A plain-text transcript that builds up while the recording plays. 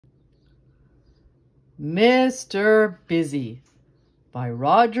Mr. Busy by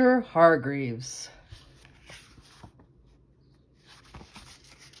Roger Hargreaves.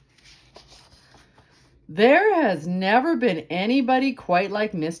 There has never been anybody quite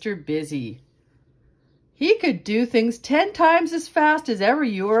like Mr. Busy. He could do things 10 times as fast as ever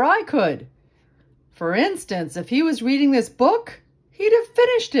you or I could. For instance, if he was reading this book, he'd have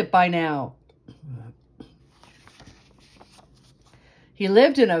finished it by now. He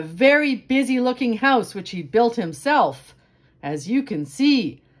lived in a very busy-looking house which he built himself. As you can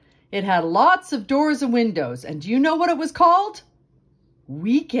see, it had lots of doors and windows. And do you know what it was called?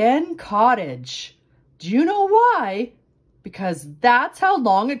 Weekend Cottage. Do you know why? Because that's how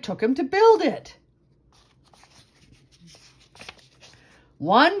long it took him to build it.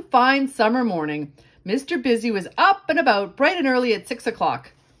 One fine summer morning, Mr. Busy was up and about bright and early at 6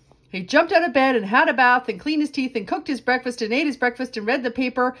 o'clock. He jumped out of bed and had a bath and cleaned his teeth and cooked his breakfast and ate his breakfast and read the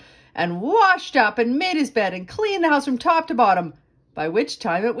paper and washed up and made his bed and cleaned the house from top to bottom, by which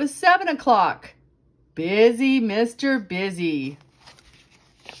time it was 7 o'clock. Busy Mr. Busy.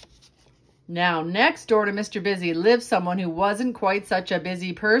 Now, next door to Mr. Busy lived someone who wasn't quite such a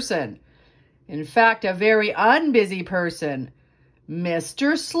busy person. In fact, a very unbusy person.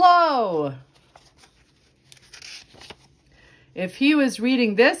 Mr. Slow. If he was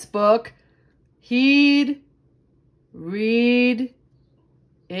reading this book, he'd read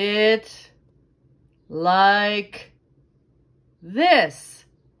it like this.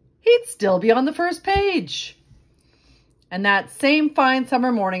 He'd still be on the first page. And that same fine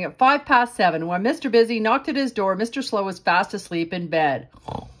summer morning at 7:05, when Mr. Busy knocked at his door, Mr. Slow was fast asleep in bed.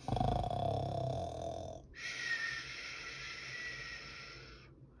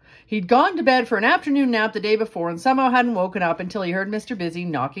 He'd gone to bed for an afternoon nap the day before and somehow hadn't woken up until he heard Mr. Busy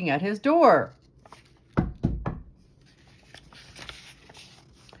knocking at his door.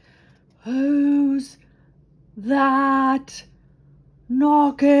 Who's that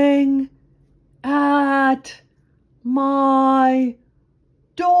knocking at my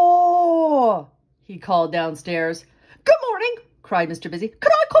door? He called downstairs. Good morning, cried Mr. Busy.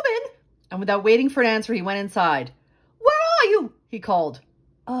 Could I come in? And without waiting for an answer, he went inside. Where are you? He called.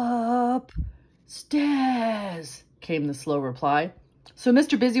 Upstairs, came the slow reply. So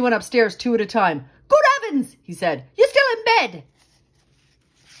Mr. Busy went upstairs 2 at a time. Good heavens, he said. You're still in bed.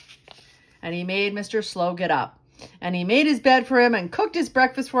 And he made Mr. Slow get up. And he made his bed for him and cooked his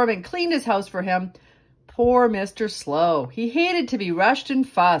breakfast for him and cleaned his house for him. Poor Mr. Slow. He hated to be rushed and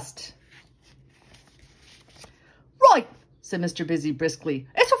fussed. Right, said Mr. Busy briskly.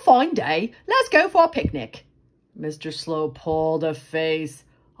 It's a fine day. Let's go for a picnic. Mr. Slow pulled a face.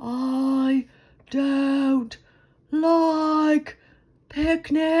 I don't like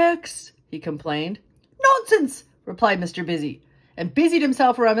picnics, he complained. Nonsense, replied Mr. Busy, and busied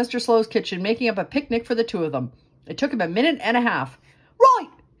himself around Mr. Slow's kitchen, making up a picnic for the two of them. It took him a minute and a half. Right,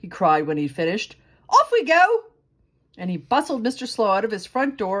 he cried when he'd finished. Off we go. And he bustled Mr. Slow out of his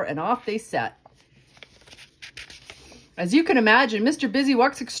front door, and off they set. As you can imagine, Mr. Busy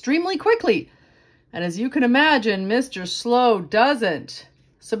walks extremely quickly. And as you can imagine, Mr. Slow doesn't.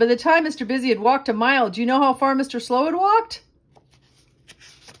 So by the time Mr. Busy had walked a mile, do you know how far Mr. Slow had walked?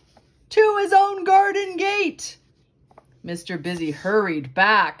 To his own garden gate. Mr. Busy hurried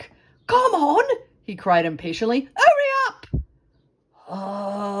back. Come on, he cried impatiently. Hurry up.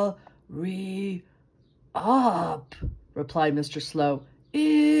 Hurry up, replied Mr. Slow.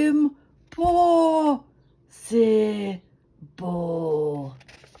 Impossible.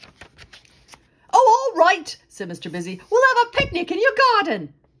 Oh, all right, said Mr. Busy. We'll have a picnic in your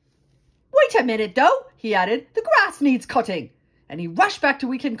garden. Wait a minute, though, he added. The grass needs cutting. And he rushed back to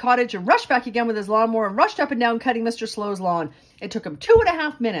Weekend Cottage and rushed back again with his lawnmower and rushed up and down cutting Mr. Slow's lawn. It took him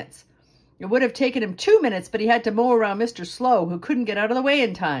 2.5 minutes. It would have taken him 2 minutes, but he had to mow around Mr. Slow, who couldn't get out of the way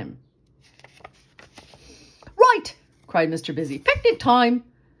in time. Right, cried Mr. Busy. Picnic time.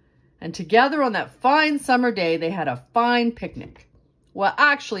 And together on that fine summer day, they had a fine picnic. Well,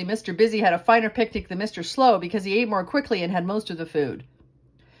 actually, Mr. Busy had a finer picnic than Mr. Slow because he ate more quickly and had most of the food.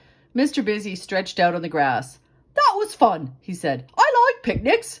 Mr. Busy stretched out on the grass. That was fun, he said. I like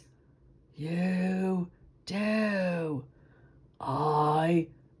picnics. You do. I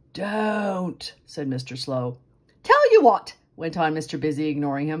don't, said Mr. Slow. Tell you what, went on Mr. Busy,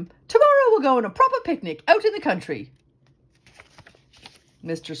 ignoring him. Tomorrow we'll go on a proper picnic out in the country.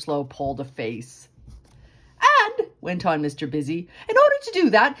 Mr. Slow pulled a face. And, went on Mr. Busy, in order to do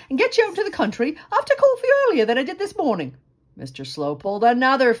that and get you out to the country, I have to call for you earlier than I did this morning. Mr. Slow pulled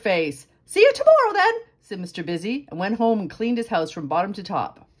another face. See you tomorrow then, said Mr. Busy, and went home and cleaned his house from bottom to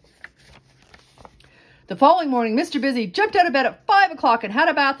top. The following morning, Mr. Busy jumped out of bed at 5 o'clock and had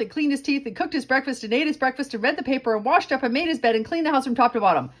a bath and cleaned his teeth and cooked his breakfast and ate his breakfast and read the paper and washed up and made his bed and cleaned the house from top to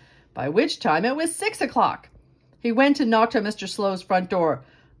bottom, by which time it was 6 o'clock. He went and knocked on Mr. Slow's front door.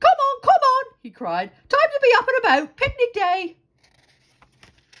 Come on, he cried. Time to be up and about. Picnic day.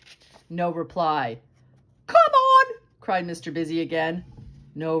 No reply. Come on, cried Mr. Busy again.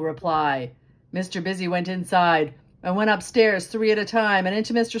 No reply. Mr. Busy went inside and went upstairs 3 at a time and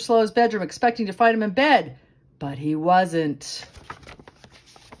into Mr. Slow's bedroom, expecting to find him in bed. But he wasn't.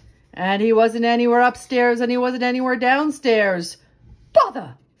 And he wasn't anywhere upstairs and he wasn't anywhere downstairs.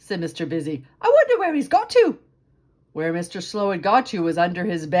 Bother, said Mr. Busy. I wonder where he's got to. Where Mr. Slow had got to was under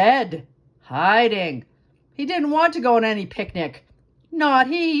his bed, hiding. He didn't want to go on any picnic. Not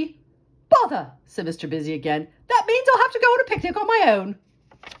he. Bother, said Mr. Busy again. That means I'll have to go on a picnic on my own.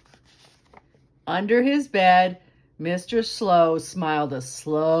 Under his bed, Mr. Slow smiled a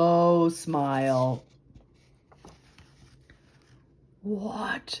slow smile.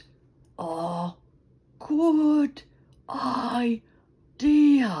 What a good idea,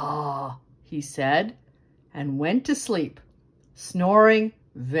 he said, and went to sleep, snoring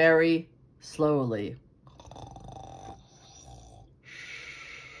very slowly.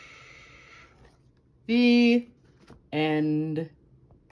 The